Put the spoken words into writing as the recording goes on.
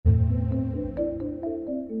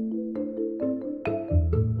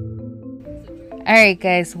Alright,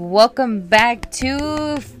 guys, welcome back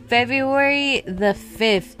to February the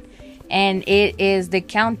 5th, and it is the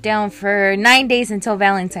countdown for 9 days until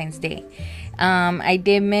Valentine's Day. I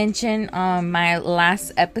did mention on my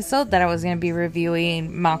last episode that I was going to be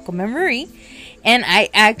reviewing Malcom Marie, and I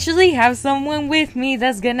actually have someone with me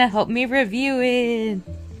that's going to help me review it.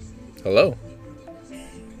 Hello.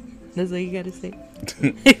 That's all you got to say.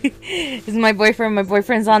 This is my boyfriend. My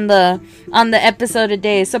boyfriend's on the episode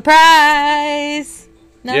today. Surprise!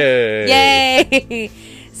 No? Yay!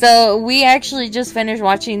 So we actually just finished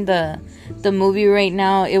watching the movie right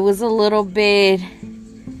now. It was a little bit.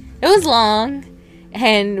 It was long,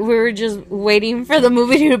 and we were just waiting for the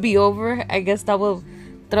movie to be over. I guess that will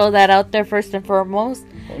throw that out there first and foremost.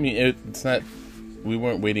 I mean, it's not. We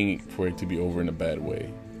weren't waiting for it to be over in a bad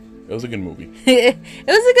way. It was a good movie. It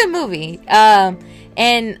was a good movie.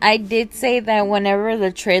 And I did say that whenever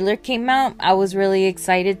the trailer came out, I was really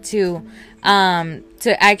excited to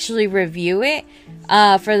actually review it.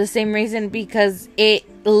 For the same reason, because it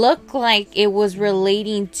looked like it was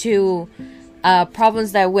relating to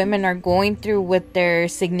problems that women are going through with their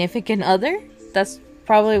significant other. That's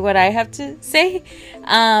probably what I have to say.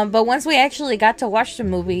 But once we actually got to watch the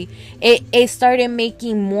movie, it started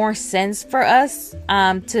making more sense for us.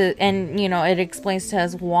 It explains to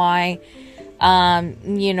us why,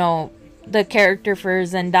 the character for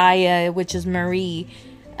Zendaya, which is Marie,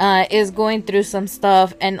 is going through some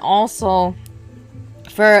stuff, and also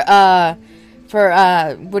for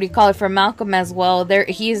Malcom as well.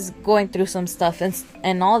 He's going through some stuff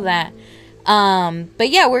and all that. But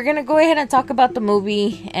yeah, we're gonna go ahead and talk about the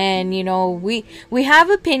movie, and we have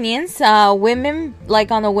opinions, women,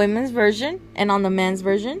 like on the women's version and on the men's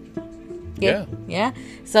version. Yeah.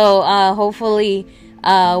 So hopefully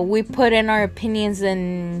we put in our opinions,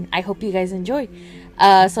 and I hope you guys enjoy.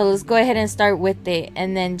 So let's go ahead and start with it,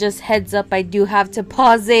 and then just heads up, I do have to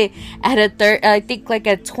pause it at a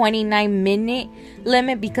 29-minute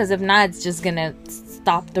limit, because if not, it's just gonna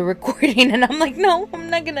stop the recording, and I'm like, no, I'm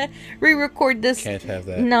not gonna re-record this. Can't have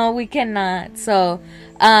that. No, we cannot. So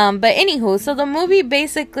but anywho, so the movie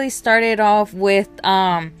basically started off with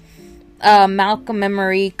Malcom and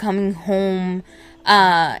Marie coming home,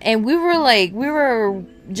 and we were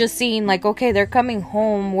just seeing, like, okay, they're coming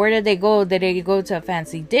home. Where did they go? Did they go to a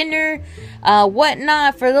fancy dinner,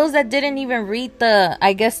 whatnot? For those that didn't even read the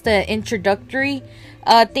introductory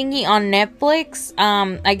thingy on Netflix,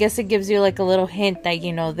 I guess it gives you like a little hint that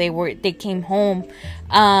they came home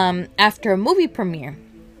after a movie premiere.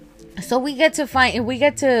 So we get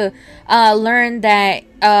to learn that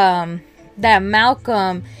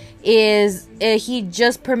Malcom is he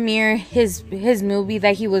just premiered his movie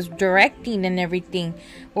that he was directing and everything.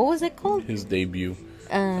 What was it called? His debut.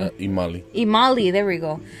 Imali, there we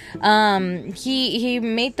go. He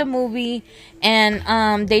made the movie,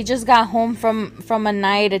 and they just got home from a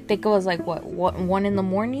night. I think it was like 1 in the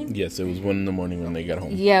morning. Yes, it was 1 in the morning when they got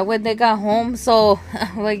home. Yeah, when they got home. So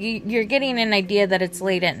like you're getting an idea that it's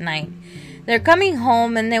late at night. They're coming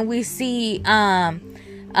home, and then we see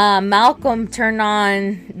Malcom turn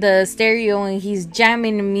on the stereo, and he's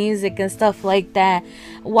jamming the music and stuff like that,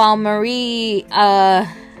 while Marie, I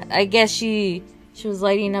guess she was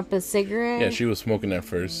lighting up a cigarette. Yeah, she was smoking at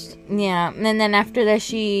first. Yeah, and then after that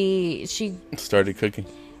she started cooking.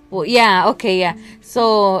 Well, yeah, okay, yeah.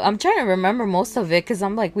 So I'm trying to remember most of it, because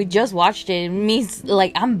I'm like, we just watched it. It means,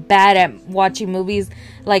 like, I'm bad at watching movies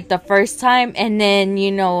like the first time, and then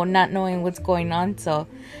not knowing what's going on. So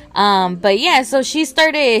but yeah, so she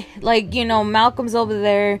started, like, Malcolm's over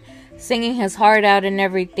there singing his heart out and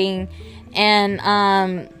everything, and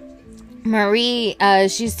Marie,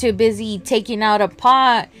 she's too busy taking out a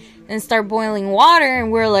pot and start boiling water,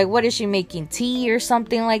 and we're like, what is she making, tea or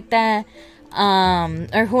something like that,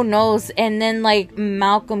 or who knows? And then, like,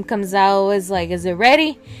 Malcom comes out, is like, is it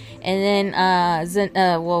ready? And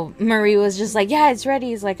then Marie was just like, yeah, it's ready.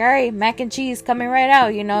 He's like, all right, mac and cheese coming right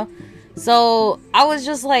out, So I was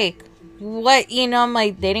just like, what? I'm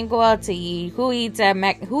like, they didn't go out to eat. Who eats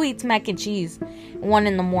mac and cheese 1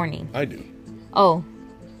 in the morning? I do. Oh,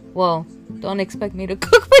 well, don't expect me to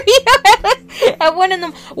cook for you at 1 in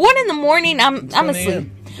the morning. I'm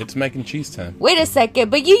asleep. It's mac and cheese time. Wait a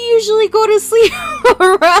second, but you usually go to sleep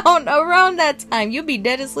around that time. You'll be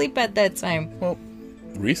dead asleep at that time. Well,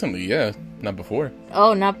 recently, yeah, not before.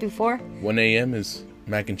 Oh, not before? 1 a.m. is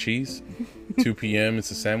mac and cheese. 2 p.m.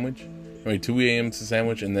 it's a sandwich. 2 a.m. it's a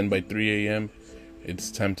sandwich, and then by 3 a.m.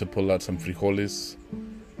 it's time to pull out some frijoles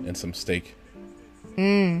and some steak.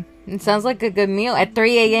 It sounds like a good meal at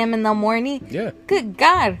 3 a.m. in the morning. Yeah. Good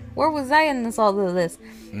God, where was I in all of this?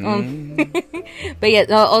 But yeah,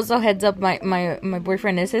 also heads up, my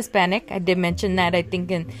boyfriend is Hispanic. I did mention that, I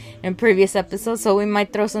think, in previous episodes, so we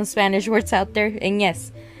might throw some Spanish words out there. And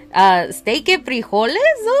yes, steak and frijoles,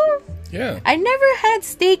 though? Yeah. I never had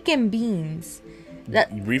steak and beans.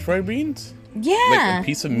 Refried beans? Yeah. Like a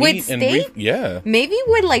piece of meat and yeah. Maybe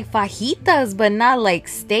with like fajitas, but not like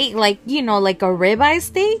steak, like, you know, like a ribeye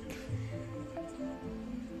steak.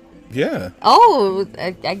 Yeah. Oh,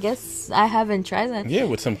 I guess I haven't tried that. Yeah,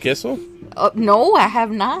 with some queso? No, I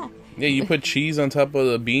have not. Yeah, you put cheese on top of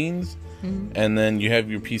the beans, and then you have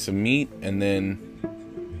your piece of meat, and then,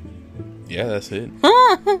 yeah, that's it.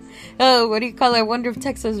 What do you call it? I wonder if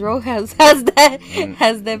Texas Roadhouse has that.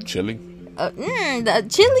 Chili? The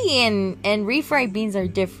chili and refried beans are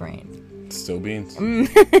different. Still beans.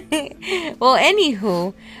 Well,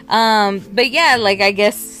 anywho, but yeah, like, I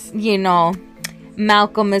guess, you know,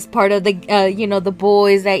 Malcom is part of the, you know, the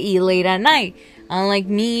boys that eat late at night. Unlike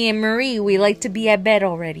me and Marie, we like to be at bed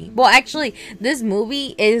already. Well, actually, this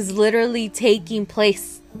movie is literally taking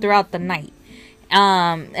place throughout the night.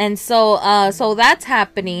 And so that's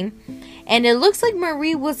happening. And it looks like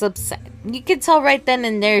Marie was upset. You could tell right then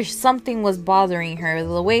and there something was bothering her.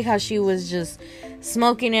 The way how she was just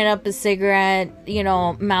smoking it up a cigarette. You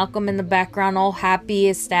know, Malcom in the background all happy,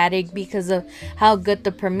 ecstatic because of how good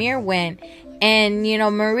the premiere went. And, you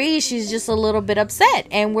know, Marie, she's just a little bit upset.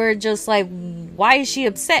 And we're just like, why is she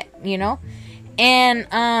upset, you know? And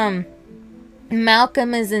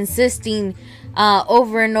Malcom is insisting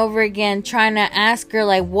over and over again, trying to ask her,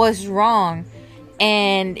 like, what's wrong?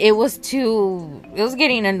 And it was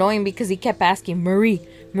getting annoying because he kept asking, Marie,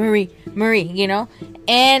 you know?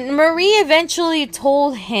 And Marie eventually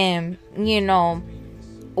told him, you know,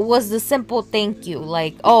 was the simple thank you.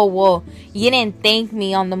 Like, oh, well, you didn't thank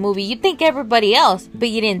me on the movie. You thank everybody else, but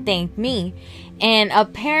you didn't thank me. And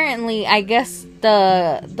apparently, I guess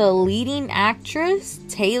the leading actress,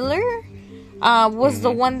 Taylor, was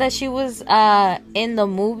the one that she was in the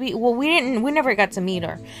movie. Well, we never got to meet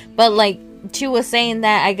her. But, like, she was saying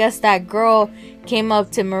that I guess that girl came up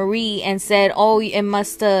to Marie and said, oh, it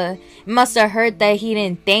must have hurt that he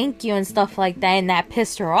didn't thank you and stuff like that, and that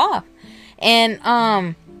pissed her off. And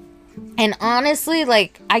honestly,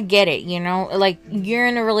 like, I get it, you know, like, you're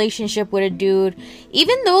in a relationship with a dude,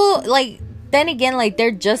 even though, like, then again, like, they're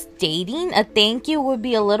just dating, a thank you would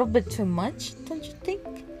be a little bit too much, don't you think?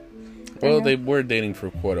 Well, they were dating for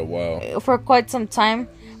quite a while. For quite some time.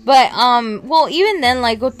 But, well, even then,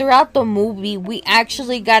 like, throughout the movie, we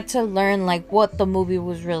actually got to learn, like, what the movie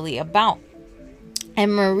was really about.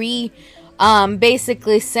 And Marie,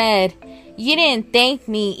 basically said, you didn't thank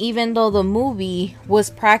me even though the movie was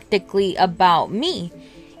practically about me.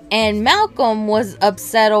 And Malcom was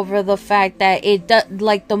upset over the fact that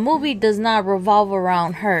the movie does not revolve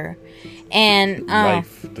around her. And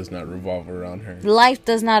life does not revolve around her. Life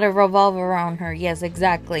does not revolve around her. Yes,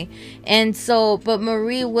 exactly. And so, but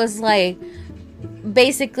Marie was like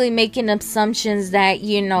basically making assumptions that,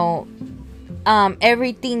 you know,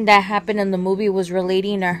 everything that happened in the movie was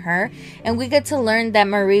relating to her. And we get to learn that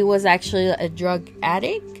Marie was actually a drug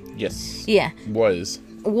addict. Yes. Yeah. Was,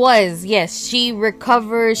 yes. She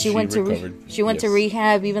recovered. She went to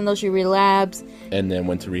rehab, even though she relapsed. And then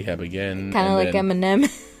went to rehab again. Kind of like Eminem.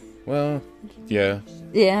 Well, yeah.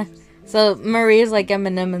 Yeah. So Marie is like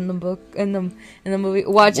Eminem in the book, in the movie.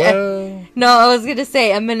 Watch. Well, no, I was gonna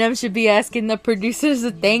say Eminem should be asking the producers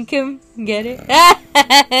to thank him. Get it?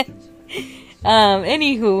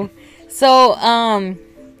 Anywho, so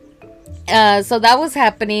so that was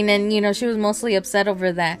happening, and you know, she was mostly upset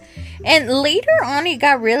over that. And later on, it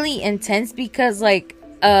got really intense because like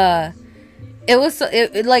Malcom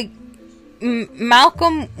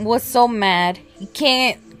was so mad. He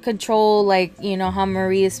can't control, like, you know, how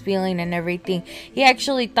Marie is feeling and everything. He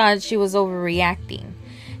actually thought she was overreacting.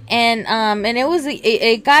 And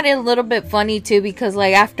it got a little bit funny too, because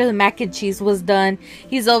like after the mac and cheese was done,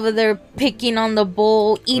 he's over there picking on the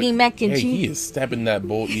bowl, eating mac and cheese. He is stabbing that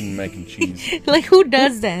bowl, eating mac and cheese. Like, who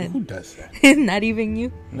does that? Who does that? Not even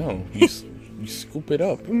you. No, you scoop it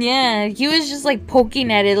up. Yeah, he was just like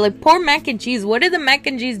poking at it, like, poor mac and cheese. What did the mac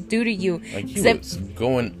and cheese do to you? Like, he was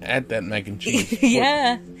going at that mac and cheese.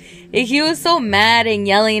 Yeah. He was so mad and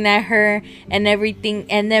yelling at her and everything.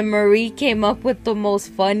 And then Marie came up with the most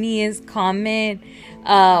funniest comment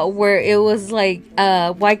where it was like,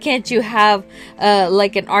 why can't you have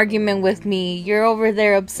like an argument with me? You're over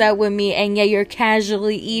there upset with me, and yet you're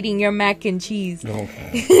casually eating your mac and cheese. No.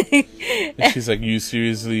 And she's like, you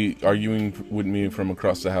seriously arguing with me from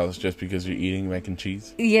across the house just because you're eating mac and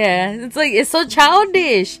cheese? Yeah, it's like, it's so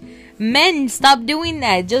childish. Men, stop doing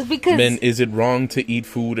that. Just because. Men, is it wrong to eat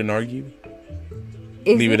food and argue?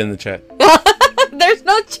 Leave it in the chat. There's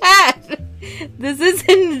no chat. This is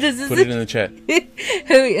Put it in the chat.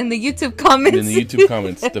 In the YouTube comments. In the YouTube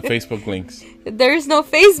comments. The Facebook links. There's no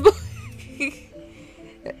Facebook.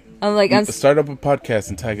 I'm like, start up a podcast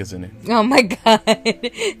and tag us in it. Oh my god.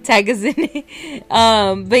 Tag us in it.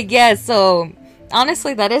 But yeah, so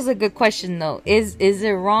honestly, that is a good question though. Is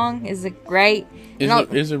it wrong? Is it right?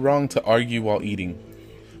 Is it wrong to argue while eating?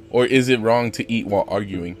 Or is it wrong to eat while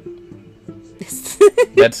arguing?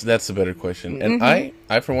 That's a better question. And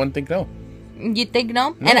I for one think no. You think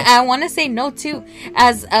no? And I want to say no too.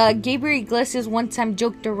 As Gabriel Iglesias one time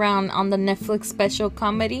joked around on the Netflix special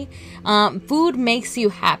comedy, food makes you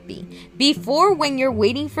happy. Before, when you're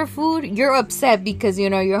waiting for food, you're upset because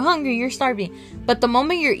you're hungry, you're starving. But the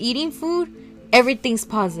moment you're eating food, everything's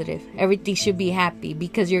positive. Everything should be happy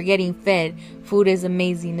because you're getting fed. Food is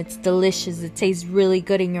amazing. It's delicious. It tastes really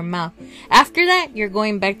good in your mouth. After that, you're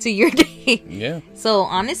going back to your day. Yeah. So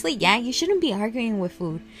honestly, yeah, you shouldn't be arguing with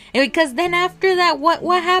food. And because then after that,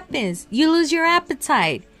 what happens? You lose your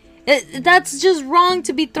appetite. That's just wrong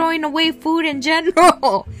to be throwing away food in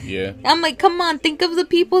general. Yeah. I'm like, come on, think of the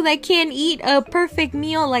people that can't eat a perfect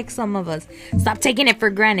meal like some of us. Stop taking it for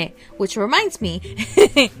granted. Which reminds me,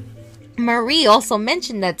 Marie also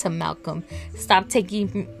mentioned that to Malcolm. Stop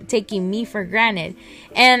taking me for granted.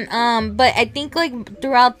 And but I think like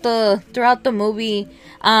throughout the movie,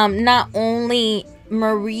 not only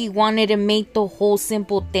Marie wanted to make the whole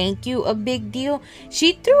simple thank you a big deal,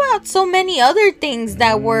 she threw out so many other things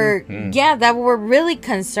that were that were really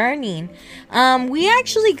concerning. We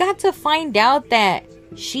actually got to find out that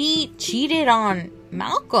she cheated on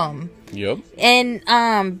Malcolm. Yep. And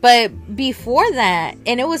but before that,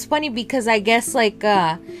 and it was funny because I guess like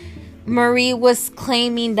Marie was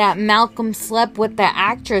claiming that Malcolm slept with the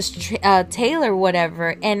actress Taylor,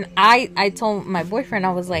 whatever. And I told my boyfriend,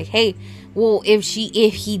 I was like, hey, well, if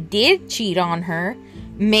he did cheat on her,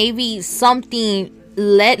 maybe something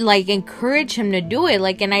encourage him to do it.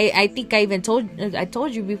 Like, and I think I even told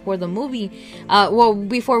you before the movie,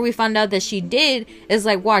 before we found out that she did, is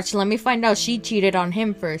like, watch, let me find out she cheated on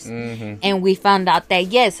him first. And we found out that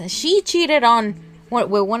yes, she cheated on with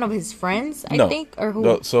one of his friends, I think, or who.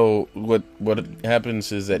 No, so what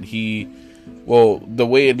happens is that the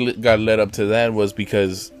way it got led up to that was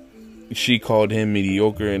because she called him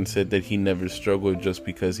mediocre and said that he never struggled just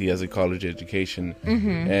because he has a college education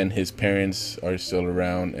and his parents are still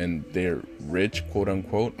around and they're rich, quote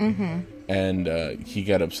unquote. And he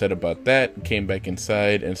got upset about that, came back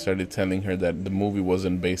inside and started telling her that the movie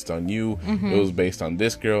wasn't based on you. It was based on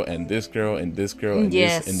this girl and this girl and this girl and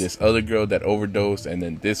this other girl that overdosed, and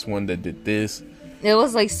then this one that did this. It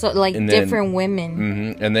was like different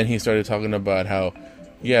women. And then he started talking about how,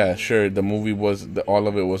 yeah, sure, the movie all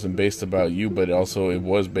of it wasn't based about you, but also it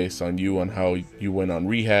was based on you, on how you went on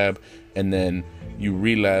rehab, and then you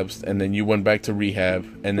relapsed, and then you went back to rehab,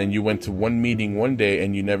 and then you went to one meeting one day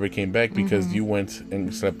and you never came back because you went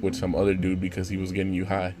and slept with some other dude because he was getting you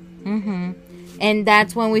high. And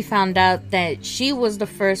that's when we found out that she was the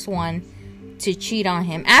first one to cheat on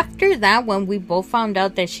him. After that, when we both found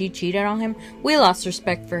out that she cheated on him, we lost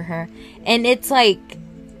respect for her. And it's like,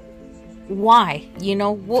 why?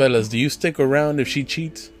 Fellas, do you stick around if she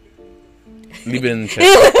cheats? Leave it in the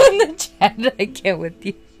chat. In the chat, I get with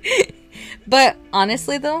you. But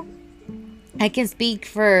honestly though, I can speak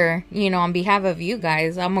for, on behalf of you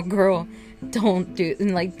guys. I'm a girl. Don't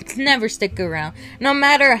never stick around. No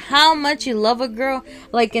matter how much you love a girl,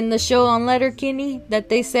 like in the show on Letterkenny that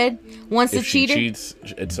they said, once a cheater, if she cheats,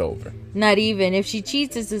 it's over. Not even. If she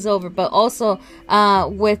cheats, it's over. But also,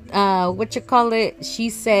 with, she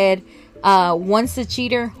said, once a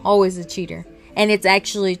cheater, always a cheater. And it's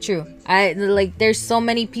actually true. There's so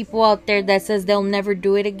many people out there that says they'll never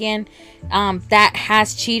do it again, that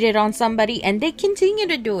has cheated on somebody and they continue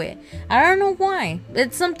to do it. I don't know why.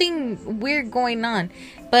 It's something weird going on.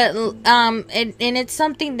 But and it's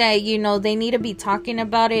something that they need to be talking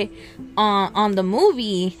about it on the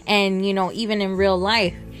movie and even in real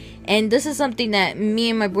life. And this is something that me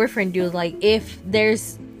and my boyfriend do. Like, if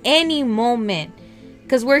there's any moment,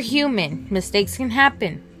 because we're human, mistakes can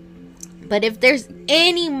happen. But if there's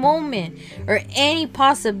any moment or any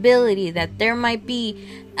possibility that there might be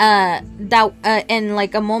and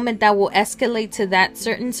like a moment that will escalate to that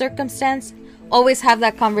certain circumstance, always have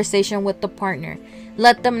that conversation with the partner.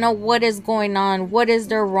 Let them know what is going on, what is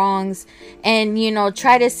their wrongs, and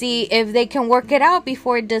try to see if they can work it out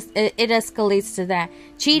before it escalates to that.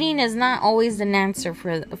 Cheating is not always an answer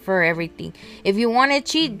for everything. If you want to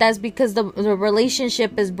cheat, that's because the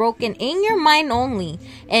relationship is broken in your mind only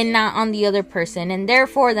and not on the other person, and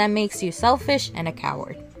therefore that makes you selfish and a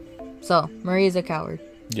coward. So Marie is a coward.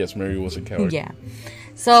 Yes, Marie was a coward. Yeah.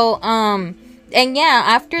 So and yeah,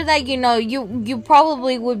 after that, you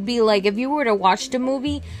probably would be like, if you were to watch the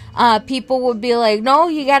movie, people would be like, no,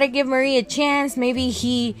 you gotta give Marie a chance. Maybe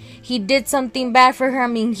he did something bad for her. I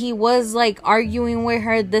mean, he was like arguing with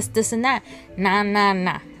her, this and that.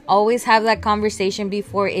 Nah. Always have that conversation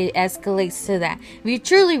before it escalates to that. If you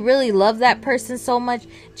truly, really love that person so much,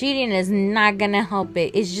 cheating is not gonna help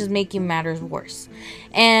it. It's just making matters worse.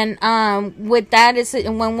 And with that,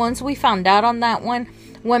 once we found out on that one,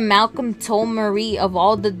 when Malcom told Marie of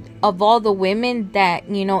all the women that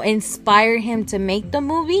inspired him to make the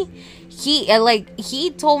movie,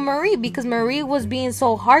 he told Marie, because Marie was being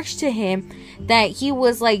so harsh to him, that he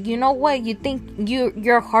was like, you know what, you think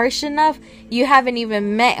you're harsh enough? You haven't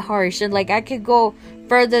even met harsh, and like, I could go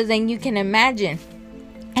further than you can imagine.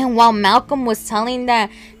 And while Malcom was telling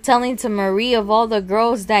to Marie of all the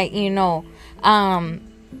girls that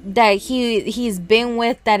that he's been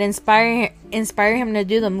with that inspire him to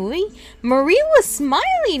do the movie, Marie was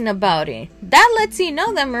smiling about it. That lets you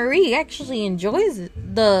know that Marie actually enjoys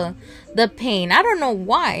the pain. I don't know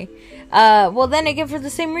why. Well, then again, for the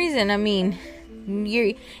same reason. I mean,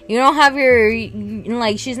 you don't have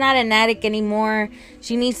she's not an addict anymore.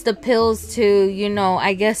 She needs the pills to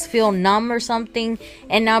I guess feel numb or something,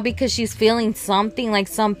 and now because she's feeling something, like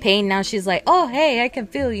some pain, now she's like, oh hey, I can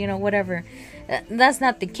feel whatever. That's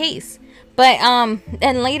not the case. But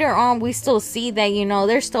and later on we still see that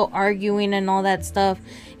they're still arguing and all that stuff.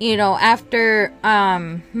 After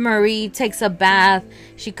Marie takes a bath,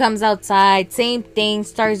 she comes outside, same thing,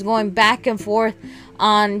 starts going back and forth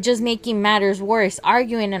on just making matters worse,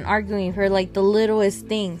 arguing for like the littlest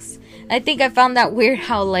things. I think I found that weird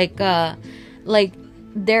how like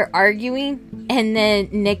they're arguing, and then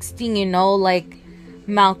next thing you know, like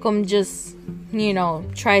Malcom just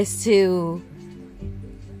tries to,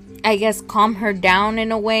 I guess, calm her down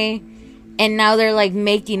in a way, and now they're like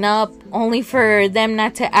making up, only for them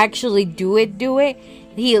not to actually do it.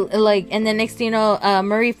 He and the next thing you know,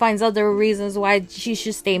 Marie finds other reasons why she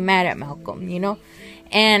should stay mad at Malcom,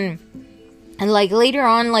 and like later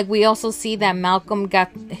on, like we also see that Malcom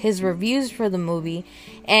got his reviews for the movie,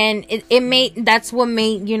 and that's what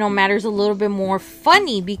made matters a little bit more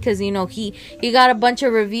funny, because he got a bunch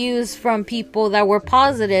of reviews from people that were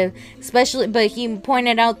positive, especially, but he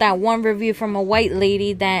pointed out that one review from a white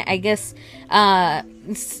lady that I guess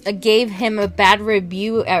gave him a bad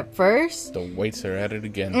review at first. The whites are at it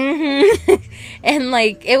again. And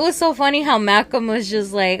like, it was so funny how Malcom was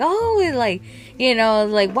just like, oh, like,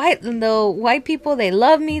 like, the white people, they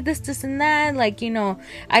love me, this and that, like,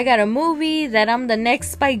 I got a movie that I'm the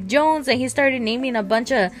next Spike Jonze, and he started naming a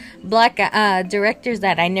bunch of black directors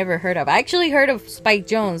that I never heard of. I actually heard of Spike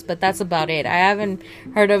Jonze, but that's about it. I haven't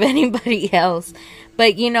heard of anybody else.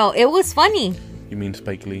 But it was funny. You mean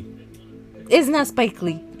Spike Lee? It's not Spike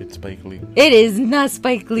Lee. It's Spike Lee. It is not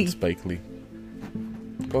Spike Lee. It's Spike Lee.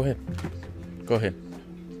 Go ahead.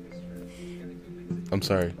 I'm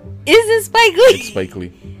sorry. Is it Spike Lee? It's Spike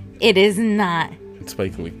Lee. It is not. It's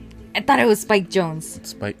Spike Lee. I thought it was Spike Jonze.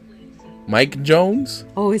 It's Mike Jones?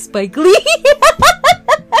 Oh, it's Spike Lee.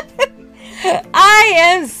 I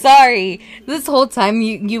am sorry. This whole time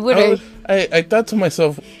you would have. I thought to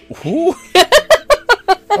myself, who?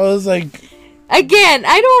 I was like, again,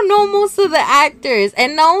 I don't know most of the actors,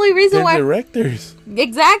 and the only reason why directors.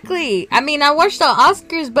 Exactly. I mean, I watched the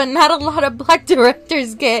Oscars, but not a lot of black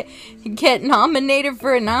directors get nominated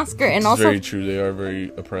for an Oscar, and also very true. They are very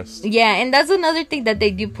oppressed. Yeah, and that's another thing that they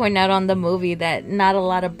do point out on the movie, that not a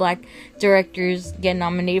lot of black directors get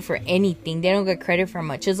nominated for anything. They don't get credit for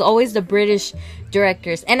much. It's always the British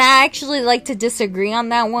directors, and I actually like to disagree on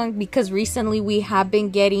that one, because recently we have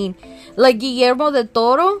been getting like Guillermo del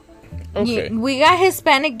Toro. Okay. We got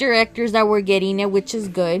Hispanic directors that were getting it, which is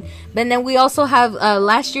good. But then we also have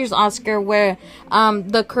last year's Oscar, where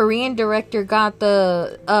the Korean director got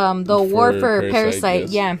the award for Parasite.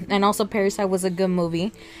 Yes. Yeah, and also Parasite was a good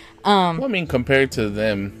movie. Well, I mean, compared to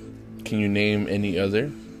them, can you name any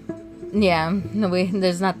other? Yeah, no,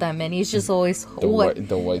 there's not that many. It's just always the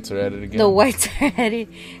whites are at it again. The whites are at it.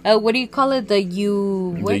 What do you call it? The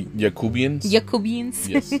Yakubians. Yakubians.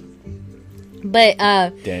 Yes. But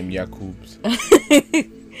damn Yakubs.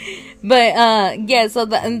 But yeah, so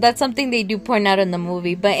that's something they do point out in the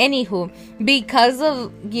movie. But anywho, because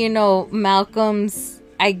of, you know, Malcolm's,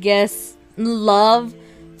 I guess, love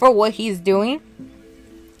for what he's doing,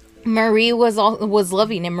 Marie was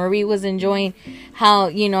loving it. Marie was enjoying how,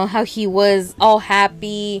 you know, how he was all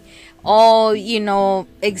happy, all, you know,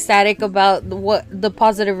 ecstatic about the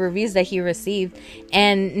positive reviews that he received.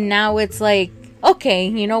 And now it's like, okay,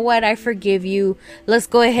 you know what, I forgive you, let's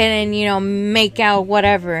go ahead and, you know, make out,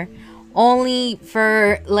 whatever. Only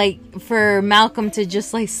for Malcolm to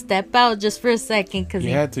just like step out just for a second, because he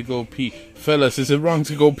had to go pee. Fellas, is it wrong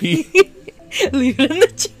to go pee? Leave it in the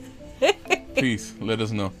chat. Please let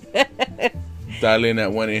us know. Dial in at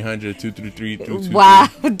 1-800-233-2223. Wow,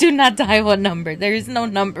 do not dial a number. There is no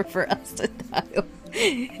number for us to dial.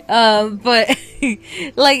 But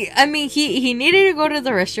like, I mean, he needed to go to the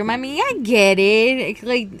restroom. I mean, I get it.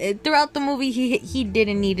 Like, throughout the movie, he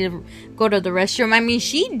didn't need to go to the restroom. I mean,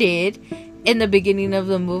 she did in the beginning of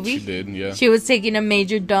the movie. She did, yeah. She was taking a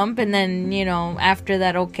major dump, and then, you know, after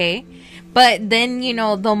that, okay. But then, you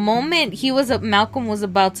know, the moment Malcolm was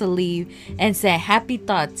about to leave and say happy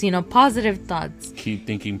thoughts, you know, positive thoughts. Keep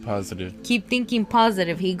thinking positive. Keep thinking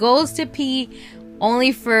positive. He goes to pee,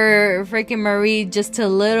 only for freaking Marie, just to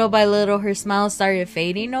little by little, her smile started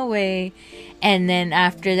fading away. And then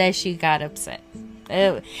after that, she got upset.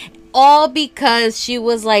 All because she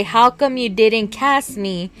was like, how come you didn't cast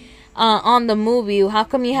me on the movie? How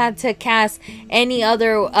come you had to cast any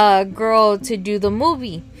other girl to do the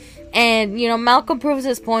movie? And, you know, Malcolm proves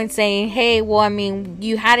his point saying, hey, well, I mean,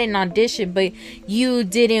 you had an audition, but you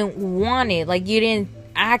didn't want it. Like, you didn't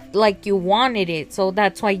act like you wanted it. So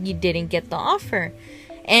that's why you didn't get the offer.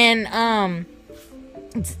 And then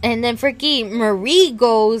freaking Marie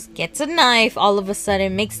gets a knife all of a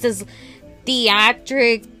sudden, makes this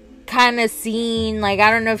theatric kind of scene. Like,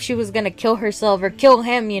 I don't know if she was gonna kill herself or kill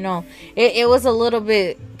him, you know. It was a little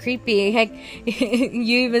bit creepy. Heck,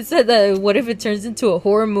 you even said that, what if it turns into a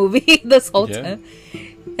horror movie this whole time?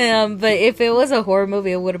 But if it was a horror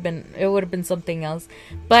movie, it would have been something else.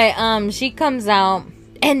 But she comes out,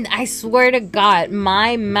 and I swear to God,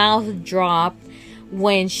 my mouth dropped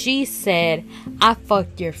when she said, I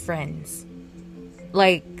fucked your friends.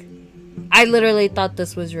 Like, I literally thought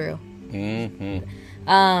this was real. Mm-hmm.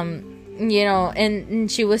 You know,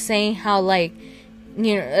 and she was saying how, like,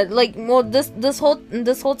 you know, like, well, this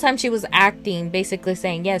whole time she was acting, basically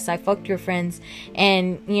saying, yes, I fucked your friends,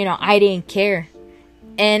 and, you know, I didn't care.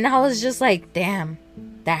 And I was just like, damn,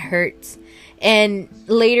 that hurts. And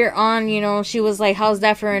later on, you know, she was like, how's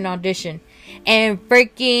that for an audition? And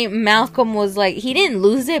freaking Malcolm was like, he didn't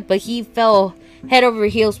lose it, but he fell head over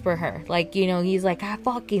heels for her. Like, you know, he's like, I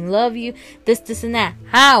fucking love you, this and that.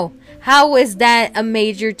 How is that a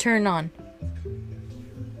major turn on?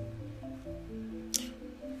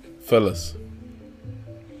 Fellas,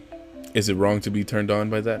 is it wrong to be turned on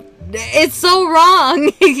by that? It's so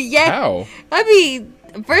wrong. Yeah. How? I mean,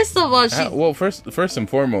 first of all, well, first and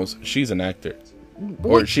foremost, she's an actor.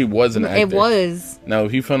 Or she was an actor. It was. Now,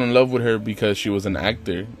 if he fell in love with her because she was an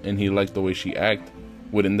actor and he liked the way she acted,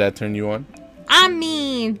 wouldn't that turn you on? I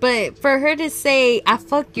mean, but for her to say, I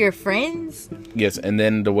fucked your friends? Yes, and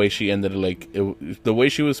then the way she ended, like, the way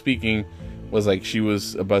she was speaking was like she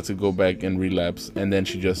was about to go back and relapse, and then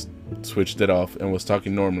she just switched it off and was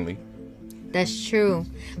talking normally. That's true.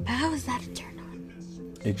 But how is that a turn on?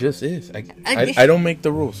 It just is. I don't make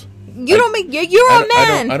the rules. You don't make... You're a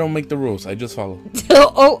man. I don't make the rules. I just follow.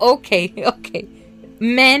 Oh, okay.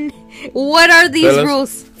 Men, what are these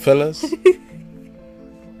rules? Fellas,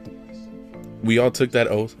 we all took that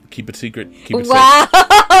oath. Keep it secret. Keep it safe.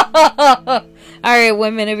 All right,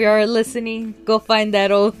 women, if you are listening, go find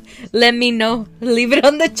that oath. Let me know. Leave it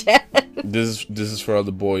on the chat. This is for all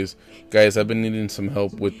the boys. Guys, I've been needing some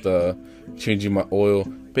help with changing my oil.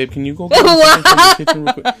 Babe, can you go get some from the kitchen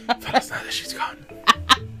real quick? Fellas, now that she's gone.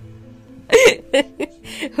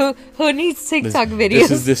 Who needs TikTok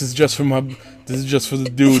videos? This is just for the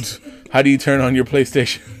dudes. How do you turn on your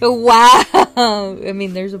PlayStation? Wow. I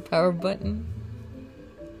mean, there's a power button.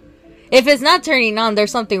 If it's not turning on,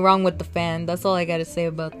 there's something wrong with the fan. That's all I gotta say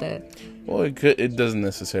about that. Well, it doesn't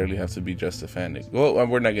necessarily have to be just a fan. Well,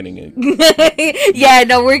 we're not getting it. Yeah,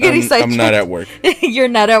 no, we're getting sidetracked. I'm not at work. You're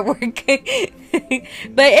not at work.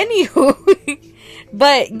 But anywho,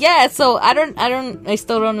 but yeah, so I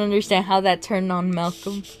still don't understand how that turned on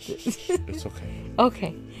Malcolm. It's okay.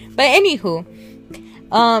 Okay, but anywho,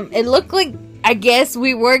 it looked like, I guess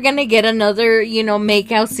we were gonna get another, you know,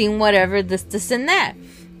 make out scene, whatever, this and that.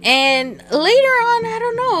 And later on, I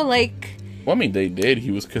don't know, like... Well, I mean, they did. He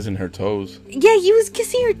was kissing her toes. Yeah, he was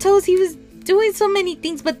kissing her toes. He was doing so many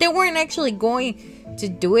things, but they weren't actually going to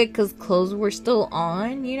do it because clothes were still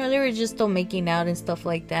on. You know, they were just still making out and stuff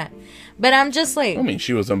like that. But I'm just like, I mean,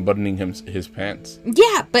 she was unbuttoning his pants.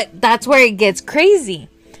 Yeah, but that's where it gets crazy.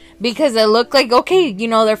 Because it looked like, okay, you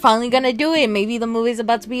know, they're finally going to do it. Maybe the movie's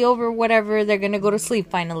about to be over, whatever. They're going to go to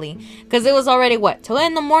sleep finally. Because it was already, 2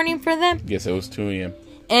 in the morning for them? Yes, it was 2 a.m.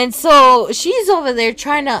 And so she's over there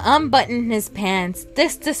trying to unbutton his pants,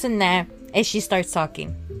 this, and that. And she starts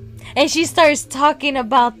talking. And she starts talking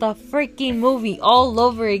about the freaking movie all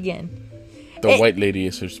over again. The white lady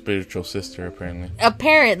is her spiritual sister, apparently.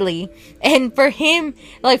 Apparently. And for him,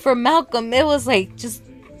 like for Malcolm, it was like, just,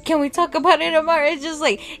 can we talk about it tomorrow? It's just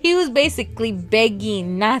like, he was basically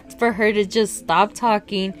begging not for her to just stop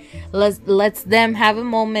talking. Let's them have a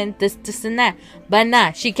moment, this, and that. But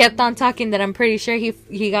nah, she kept on talking that I'm pretty sure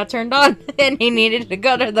he got turned on and he needed to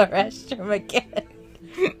go to the restroom again.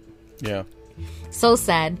 Yeah. So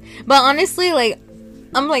sad. But honestly, like,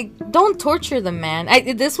 I'm like, don't torture the man.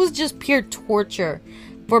 This was just pure torture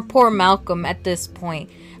for poor Malcolm at this point.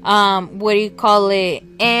 What do you call it?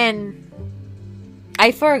 And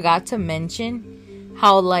I forgot to mention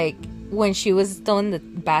how, like, when she was still in the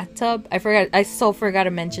bathtub, I so forgot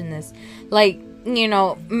to mention this. Like, you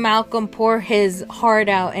know, Malcolm poured his heart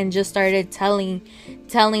out and just started telling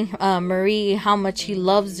Marie how much he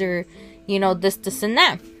loves her, you know, this, and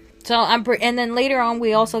that. So and then later on,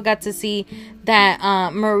 we also got to see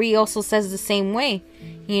that Marie also says the same way.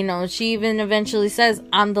 You know, she even eventually says,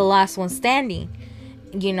 "I'm the last one standing."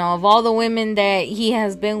 You know, of all the women that he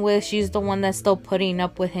has been with, she's the one that's still putting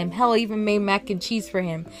up with him. Hell, even made mac and cheese for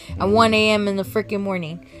him at 1 a.m. in the freaking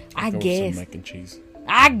morning. I guess. Some mac and cheese.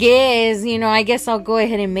 I guess, you know, I guess I'll go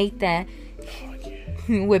ahead and make that. Oh,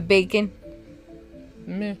 yeah. With bacon.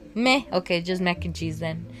 Meh. Okay, just mac and cheese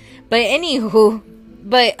then. But anywho.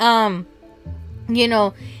 But, you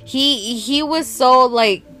know, he was so,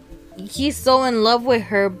 like, he's so in love with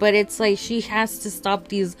her, but it's like she has to stop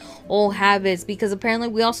these old habits, because apparently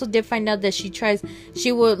we also did find out that she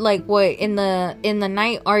would, like, in the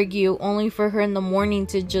night argue, only for her in the morning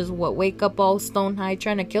to just, wake up all stone high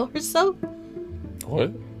trying to kill herself?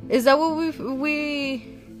 What? Is that what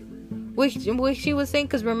she was saying?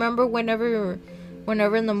 Because remember, whenever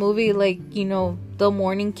in the movie, like, you know, the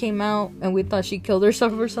morning came out and we thought she killed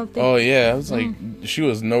herself or something. Oh yeah, I was like, she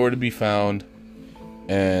was nowhere to be found,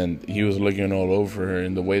 and he was looking all over her,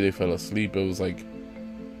 and the way they fell asleep, it was like,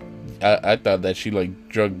 I thought that she, like,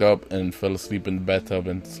 drugged up and fell asleep in the bathtub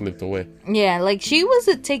and slipped away. Yeah, like, she was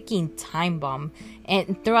a ticking time bomb,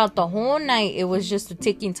 and throughout the whole night it was just a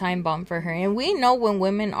ticking time bomb for her. And we know when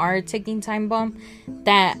women are a ticking time bomb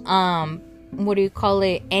that what do you call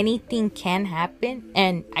it, anything can happen,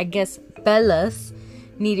 and I guess fellas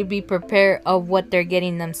need to be prepared of what they're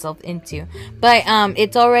getting themselves into. But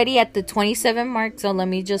it's already at the 27 mark, so let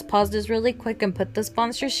me just pause this really quick and put the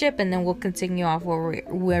sponsorship, and then we'll continue off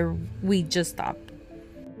where we just stopped.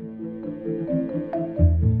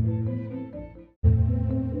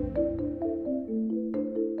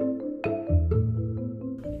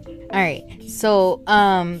 All right, so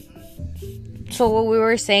what we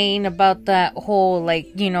were saying about that whole,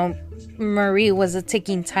 like, you know, Marie was a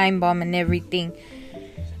ticking time bomb and everything.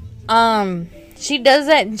 She does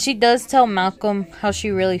that, and she does tell Malcolm how she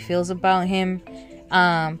really feels about him.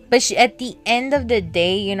 But she, at the end of the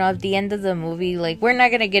day, you know, at the end of the movie, like, we're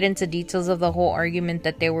not gonna get into details of the whole argument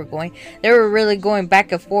that they were really going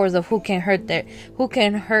back and forth of who can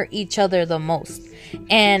hurt each other the most.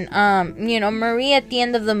 And, you know, Marie, at the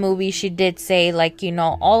end of the movie, she did say, like, you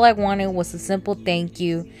know, all I wanted was a simple thank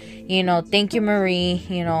you. You know, thank you, Marie.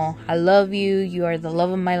 You know, I love you. You are the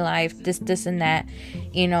love of my life. This, and that.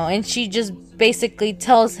 You know, and she just basically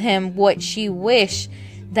tells him what she wished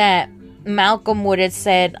that Malcolm would have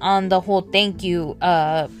said on the whole thank you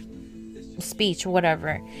speech,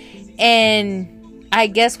 whatever. And I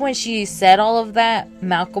guess when she said all of that,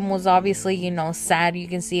 Malcolm was obviously, you know, sad. You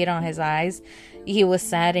can see it on his eyes. He was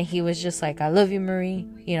sad, and he was just like, I love you, Marie.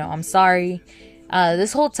 You know, I'm sorry.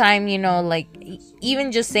 This whole time, you know, like,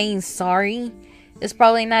 even just saying sorry is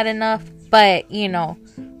probably not enough. But, you know,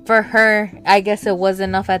 for her, I guess it was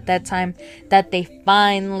enough at that time that they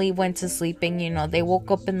finally went to sleep. And, you know, they woke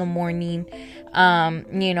up in the morning,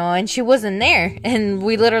 you know, and she wasn't there. And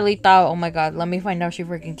we literally thought, oh my God, let me find out she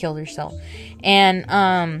freaking killed herself.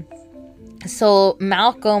 And so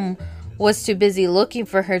Malcolm was too busy looking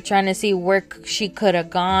for her, trying to see where she could have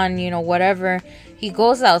gone, you know, whatever. He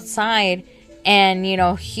goes outside, and, you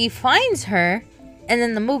know, he finds her, and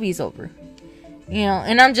then the movie's over. You know,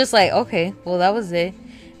 and I'm just like, okay, well, that was it.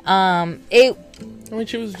 I mean,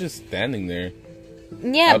 she was just standing there.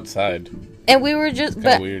 Yeah. Outside. And we were just,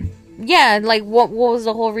 but weird. yeah, like what was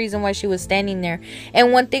the whole reason why she was standing there.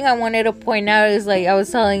 And one thing I wanted to point out is like I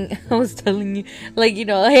was telling you, like, you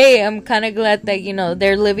know, hey, I'm kind of glad that, you know,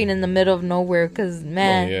 they're living in the middle of nowhere, because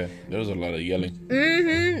man, oh yeah, there was a lot of yelling.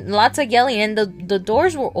 Lots of yelling, and the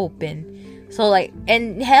doors were open, so like,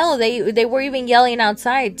 and hell, they were even yelling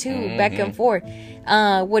outside too, back and forth.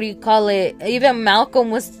 What do you call it? Even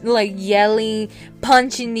Malcolm was like yelling,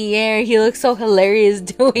 punching the air. He looked so hilarious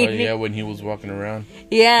doing it. Oh yeah, when he was walking around.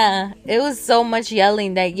 Yeah, it was so much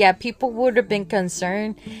yelling that, yeah, people would have been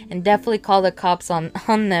concerned and definitely call the cops on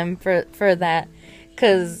them for that.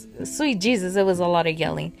 Cause sweet Jesus, it was a lot of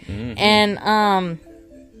yelling. And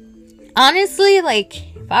honestly,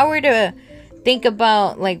 like, if I were to think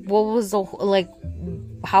about like what was the like,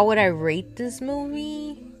 how would I rate this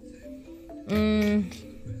movie?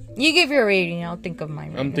 You give your rating, I'll think of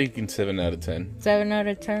mine. I'm thinking 7 out of 10. 7 out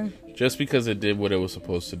of 10? Just because it did what it was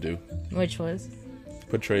supposed to do. Which was?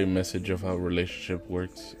 Portray a message of how a relationship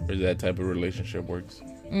works, or that type of relationship works.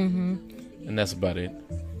 And that's about it.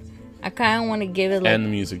 I kind of want to give it like... And the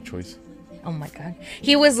music choice. Oh my god.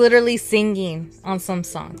 He was literally singing on some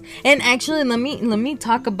songs. And actually, let me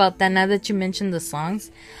talk about that now that you mentioned the songs.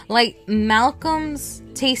 Like, Malcolm's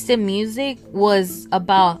taste in music was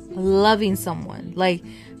about loving someone. Like,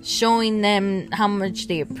 showing them how much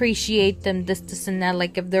they appreciate them, this and that.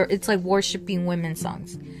 Like, if it's like worshiping women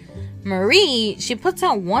songs. Marie, she puts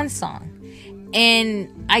out one song.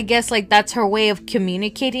 And I guess, like, that's her way of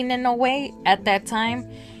communicating in a way at that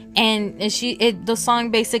time. And the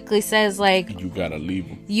song basically says, like, you gotta leave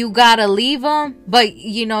him. You gotta leave him, but,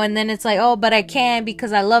 you know, and then it's like, oh, but I can't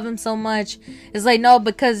because I love him so much. It's like, no,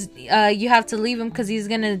 because you have to leave him because he's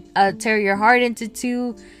gonna tear your heart into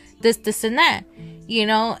two, this, and that, you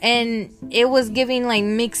know. And it was giving, like,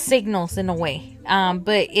 mixed signals in a way.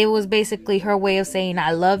 But it was basically her way of saying,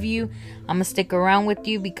 I love you. I'm gonna stick around with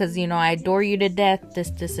you because, you know, I adore you to death,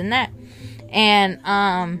 this, and that. And,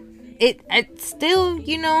 it still,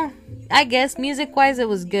 you know, I guess music wise it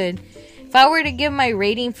was good. If I were to give my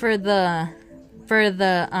rating for the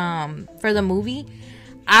movie,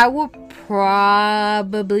 I would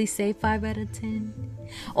probably say 5 out of 10.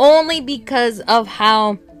 Only because of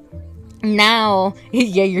how now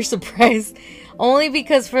yeah, you're surprised. Only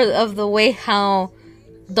because of the way how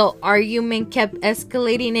the argument kept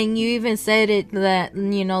escalating, and you even said it that,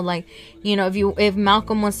 you know, like, you know, if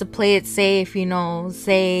Malcolm wants to play it safe, you know,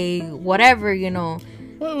 say whatever, you know.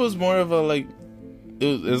 Well, it was more of a, like,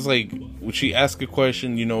 it was like when she asked a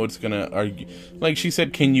question, you know, it's gonna argue. Like she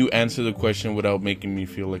said, can you answer the question without making me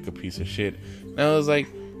feel like a piece of shit? And I was like,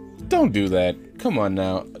 don't do that. Come on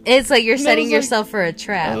now. It's like you're setting yourself for a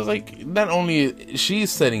trap. I was like, not only she's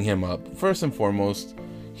setting him up, first and foremost,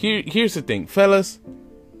 here's the thing, fellas.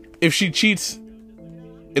 If she cheats,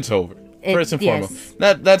 it's over. First and foremost.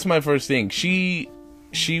 That's my first thing. She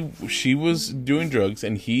was doing drugs,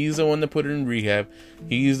 and he's the one that put her in rehab.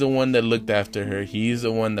 He's the one that looked after her. He's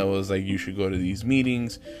the one that was like, you should go to these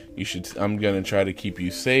meetings. I'm gonna try to keep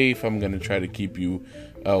you safe. I'm gonna try to keep you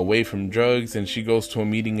away from drugs. And she goes to a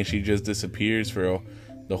meeting and she just disappears for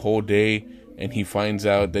the whole day. And he finds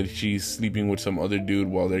out that she's sleeping with some other dude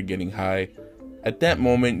while they're getting high. At that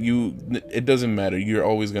moment, it doesn't matter. You're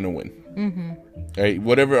always gonna win. All right,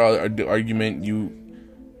 whatever argument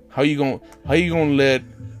how you gonna let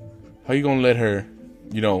her,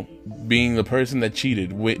 you know, being the person that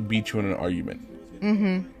cheated, beat you in an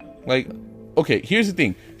argument? Like, okay, here's the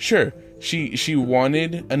thing. Sure, she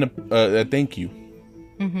wanted a thank you.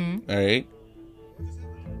 All right,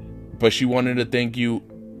 but she wanted a thank you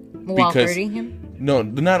while hurting him. No,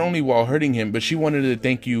 not only while hurting him, but she wanted to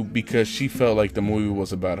thank you because she felt like the movie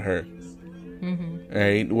was about her.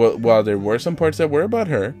 Right? Well, while there were some parts that were about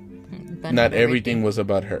her, but not everything was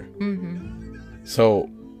about her.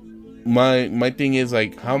 So, my thing is,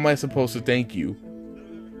 like, how am I supposed to thank you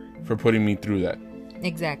for putting me through that?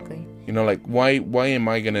 Exactly. You know, like, why am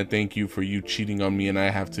I gonna thank you for you cheating on me and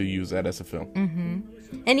I have to use that as a film?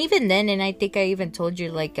 And even then, and I think I even told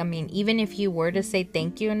you, like, I mean, even if you were to say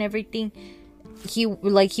thank you and everything, he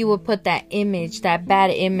would put that bad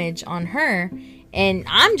image on her. And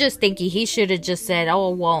I'm just thinking he should have just said, oh,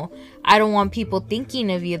 well, I don't want people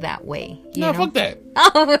thinking of you that way. You know? Fuck that.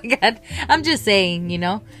 Oh my God. I'm just saying, you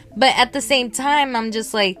know, but at the same time, I'm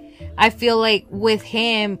just like, I feel like with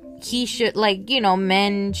him, he should, like, you know,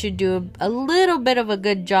 men should do a little bit of a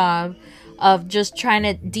good job of just trying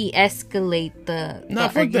to de-escalate the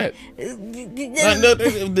fuck that.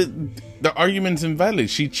 The argument's invalid.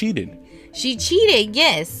 She cheated. She cheated,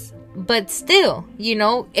 yes, but still, you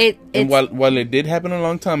know, and while it did happen a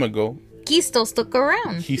long time ago, he still stuck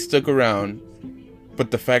around. He stuck around,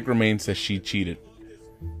 but the fact remains that she cheated.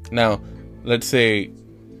 Now, let's say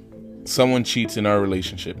someone cheats in our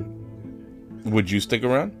relationship. Would you stick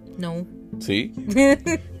around? No. See?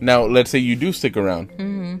 Now, let's say you do stick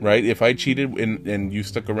around, right? If I cheated and you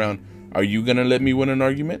stuck around, are you going to let me win an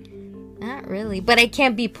argument? Not really. But I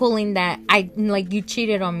can't be pulling that, you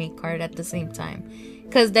cheated on me card at the same time.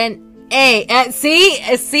 Because then, hey, see?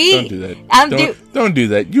 Don't do that. Don't do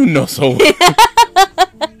that. You know so well.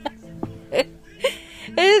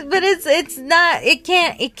 But it's not,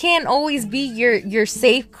 it can't always be your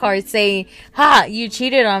safeguard saying, ha, you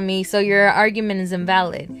cheated on me, so your argument is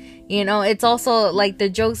invalid. You know, it's also like the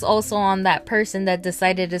joke's also on that person that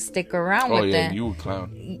decided to stick around with it. Oh yeah, you a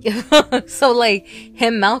clown. So like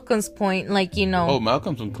Malcolm's point, like, you know. Oh,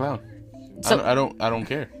 Malcolm's a clown. So, I don't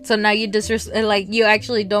care. So now you you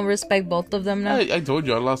actually don't respect both of them now? I told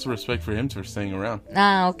you I lost respect for him for staying around.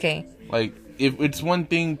 Ah, okay. Like, if it's one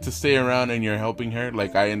thing to stay around and you're helping her,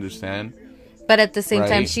 like, I understand. But at the same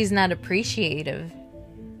time, she's not appreciative.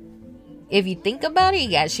 If you think about it,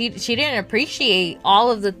 yeah, she didn't appreciate all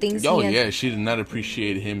of the things. Oh yeah, she did not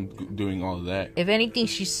appreciate him doing all of that. If anything,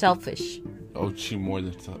 she's selfish. Oh, she more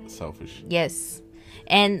than selfish. Yes,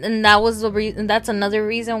 and that was the reason. That's another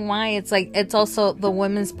reason why it's like it's also the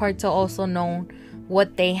women's part to also know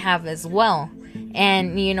what they have as well.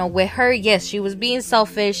 And you know, with her, yes, she was being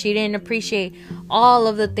selfish. She didn't appreciate all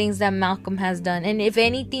of the things that Malcolm has done. And if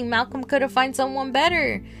anything, Malcolm could have found someone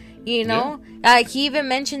better. You know, he even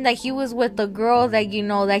mentioned that he was with a girl that, you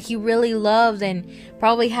know, that he really loved and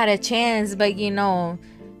probably had a chance. But, you know,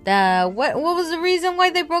 what was the reason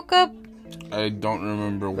why they broke up? I don't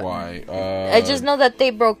remember why. I just know that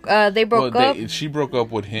they broke up. She broke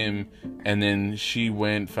up with him, and then she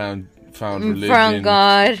found religion, from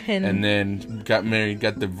God, and then got married,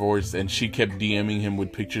 got divorced, and she kept DMing him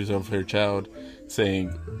with pictures of her child,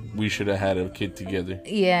 saying we should have had a kid together.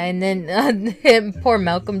 Yeah, and then poor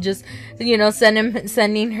Malcolm just, you know,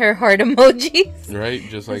 sending her heart emojis. Right,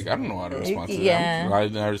 just like, I don't know how to respond to that. Yeah,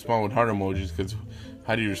 I respond with heart emojis because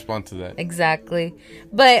how do you respond to that? Exactly.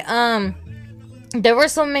 But there were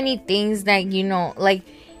so many things that, you know, like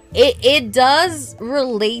it does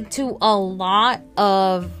relate to a lot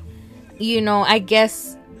of, you know, I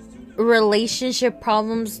guess relationship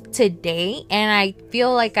problems today. And I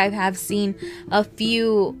feel like I have seen a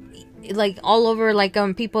few, like, all over, like,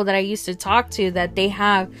 people that I used to talk to, that they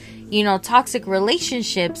have, you know, toxic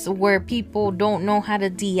relationships where people don't know how to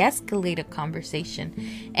de-escalate a conversation.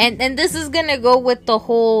 And this is gonna go with the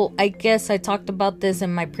whole, I guess I talked about this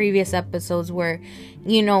in my previous episodes, where,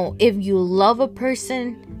 you know, if you love a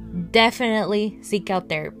person, definitely seek out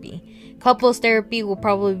therapy. Couples therapy will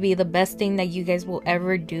probably be the best thing that you guys will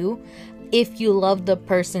ever do if you love the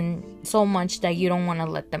person so much that you don't want to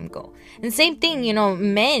let them go. And same thing, you know,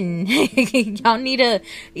 men, y'all need to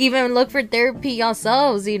even look for therapy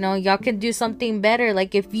yourselves. You know, y'all can do something better.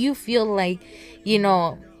 Like, if you feel like, you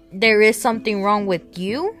know, there is something wrong with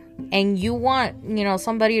you and you want, you know,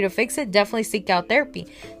 somebody to fix it, definitely seek out therapy.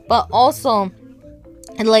 But also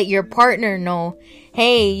let your partner know,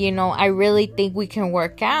 hey, you know, I really think we can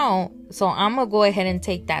work out, so I'm gonna go ahead and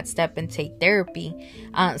take that step and take therapy,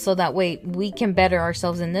 so that way we can better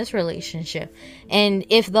ourselves in this relationship. And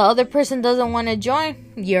if the other person doesn't want to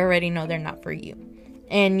join, you already know they're not for you.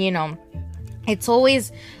 And, you know, it's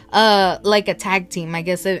always like a tag team, I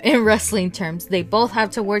guess, in wrestling terms. They both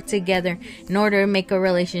have to work together in order to make a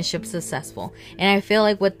relationship successful. And I feel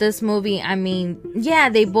like with this movie, I mean, yeah,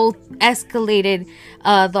 they both escalated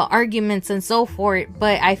the arguments and so forth,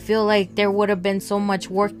 but I feel like there would have been so much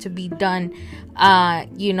work to be done,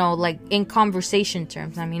 you know, like in conversation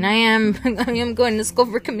terms. I mean, I am going to school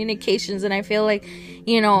for communications, and I feel like,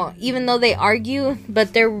 you know, even though they argue,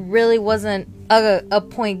 but there really wasn't a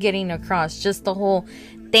point getting across. Just the whole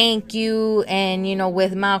thank you. And, you know,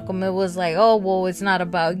 with Malcolm, it was like, oh, well, it's not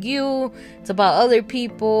about you, it's about other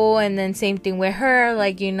people. And then same thing with her,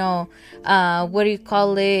 like, you know, what do you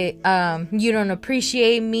call it, you don't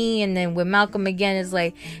appreciate me. And then with Malcolm again, it's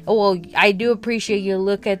like, oh, well, I do appreciate you,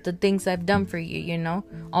 look at the things I've done for you, you know,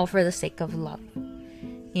 all for the sake of love,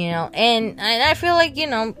 you know. And I feel like, you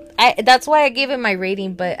know, that's why I gave it my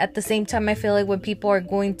rating. But at the same time, I feel like when people are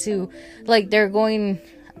going to, like, they're going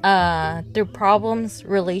through problems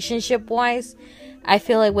relationship wise, I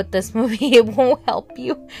feel like with this movie it won't help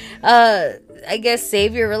you I guess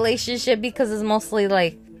save your relationship, because it's mostly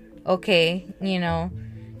like, okay, you know,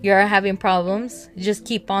 you're having problems, just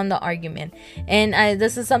keep on the argument. And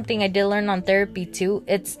this is something I did learn on therapy too.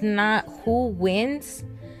 It's not who wins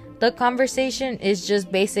the conversation, is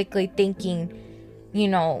just basically thinking, you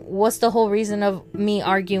know, what's the whole reason of me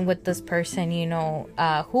arguing with this person, you know,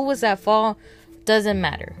 who was at fault, doesn't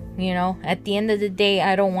matter. At the end of the day,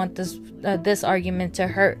 I don't want this argument to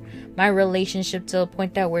hurt my relationship to the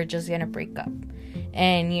point that we're just gonna break up.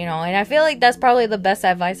 And and I feel like that's probably the best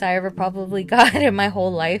advice I ever probably got in my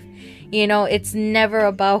whole life. It's never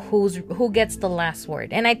about who gets the last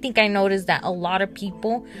word. And I think I noticed that a lot of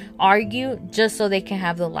people argue just so they can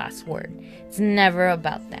have the last word. It's never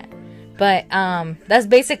about that. But that's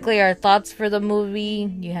basically our thoughts for the movie.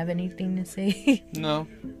 Do you have anything to say? No,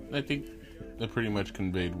 I think I pretty much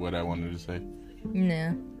conveyed what I wanted to say.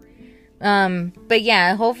 No. But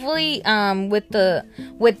yeah, hopefully with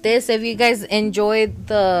this, if you guys enjoyed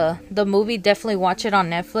the movie, definitely watch it on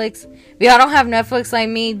Netflix. If y'all don't have Netflix like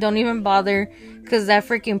me, don't even bother, because that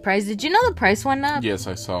freaking price. Did you know the price went up? Yes,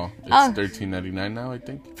 I saw. It's $13.99 now, I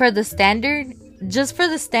think. For the standard, just for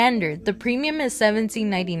the standard, the premium is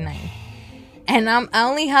 $17.99, and I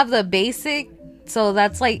only have the basic, so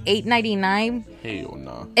that's like $8.99. Hell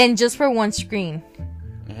no. And just for one screen.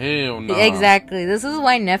 Hell no. Exactly. This is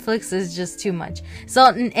why Netflix is just too much.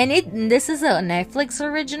 So, this is a Netflix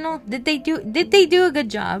original. Did they do a good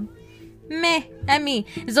job? Meh. I mean,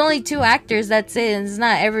 it's only 2 actors. That's it. It's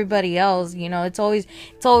not everybody else. It's always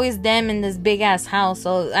them in this big ass house.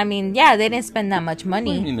 So I mean, yeah, they didn't spend that much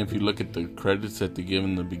money. I mean, if you look at the credits that they give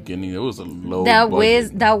in the beginning, it was a low. That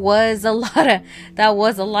was a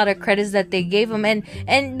lot of credits that they gave them, and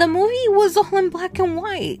the movie was all in black and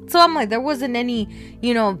white. So I'm like, there wasn't any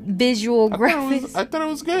visual graphics. I thought it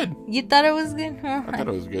was good. You thought it was good? Huh? I thought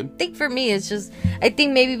it was good. I think for me, it's just, I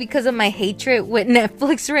think maybe because of my hatred with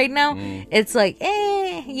Netflix right now, it's like,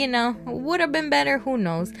 would have been better. Who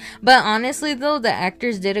knows? But honestly, though, the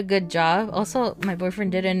actors did a good job. Also, my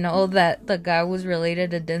boyfriend didn't know that the guy was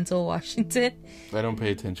related to Denzel Washington. I don't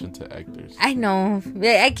pay attention to actors. I know.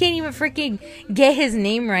 I can't even freaking get his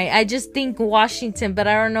name right. I just think Washington, but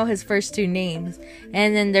I don't know his first 2 names.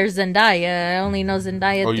 And then there's Zendaya. I only know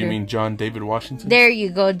Zendaya. Oh, you mean John David Washington? There you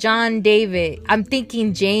go. John David. I'm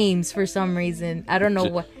thinking James for some reason. I don't know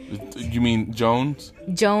what. You mean Jones?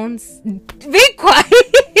 Jones? Be quiet.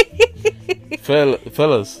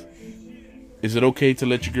 Fellas, is it okay to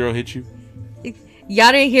let your girl hit you?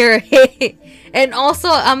 Y'all didn't hear a hit. And also,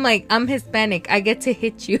 I'm like, I'm Hispanic. I get to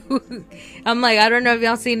hit you. I'm like, I don't know if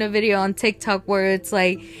y'all seen a video on TikTok where it's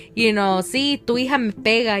like, see, tu hija me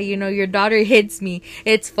pega, your daughter hits me.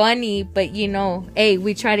 It's funny, but hey,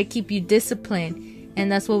 we try to keep you disciplined.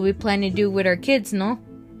 And that's what we plan to do with our kids, no?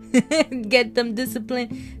 Get them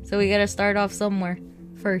disciplined. So we gotta start off somewhere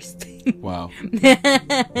first. Wow.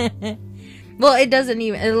 Well, it doesn't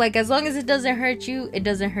even, like, as long as it doesn't hurt you, it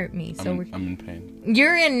doesn't hurt me. So I'm in pain.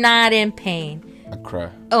 You're not in pain. I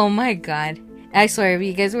cry. Oh my god. I swear, if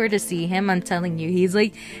you guys were to see him, I'm telling you, he's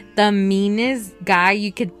like the meanest guy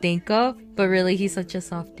you could think of, but really he's such a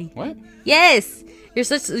softie. What? Yes. You're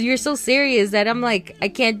so serious that I'm like, I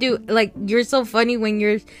can't do, like, you're so funny when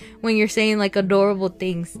you're saying like adorable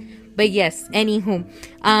things. But yes, anywho,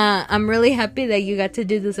 I'm really happy that you got to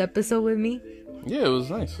do this episode with me. Yeah, it was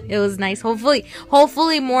nice. It was nice.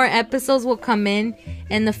 Hopefully more episodes will come in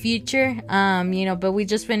the future. But we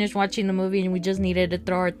just finished watching the movie and we just needed to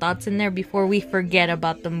throw our thoughts in there before we forget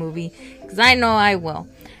about the movie, because I know I will.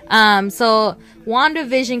 So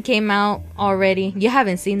WandaVision came out already. You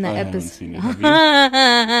haven't seen the episode. Haven't seen it.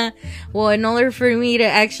 Have you? Well, in order for me to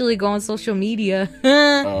actually go on social media.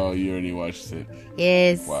 Oh, you already watched it.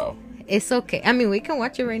 Yes. Wow. It's okay. I mean, we can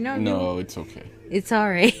watch it right now. No, it's okay. It's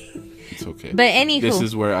alright. It's okay. But anywho, this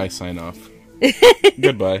is where I sign off.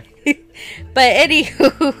 Goodbye. But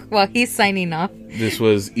anywho, well, he's signing off. This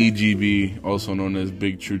was EGB, also known as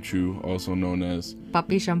Big Choo Choo, also known as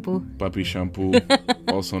Papi Shampoo. Papi Shampoo,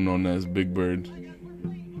 also known as Big Bird,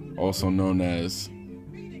 also known as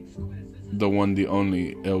the one, the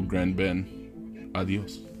only El Gran Ben.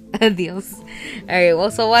 Adios. Adios. Alright,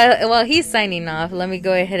 well, so while he's signing off, let me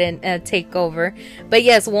go ahead and take over. But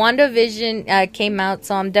yes, WandaVision came out,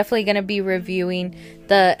 so I'm definitely going to be reviewing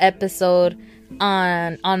the episode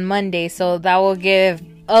on Monday, so that will give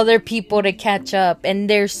other people to catch up, and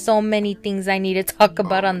there's so many things I need to talk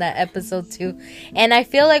about on that episode too. And I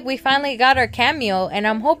feel like we finally got our cameo, and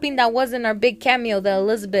I'm hoping that wasn't our big cameo that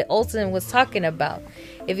Elizabeth Olsen was talking about.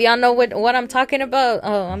 If y'all know what I'm talking about,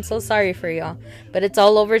 oh, I'm so sorry for y'all. But it's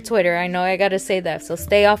all over Twitter. I know I gotta say that. So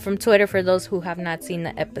stay off from Twitter for those who have not seen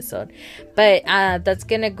the episode. But that's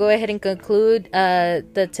gonna go ahead and conclude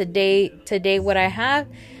the today what I have.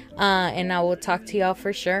 And I will talk to y'all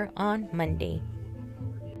for sure on Monday.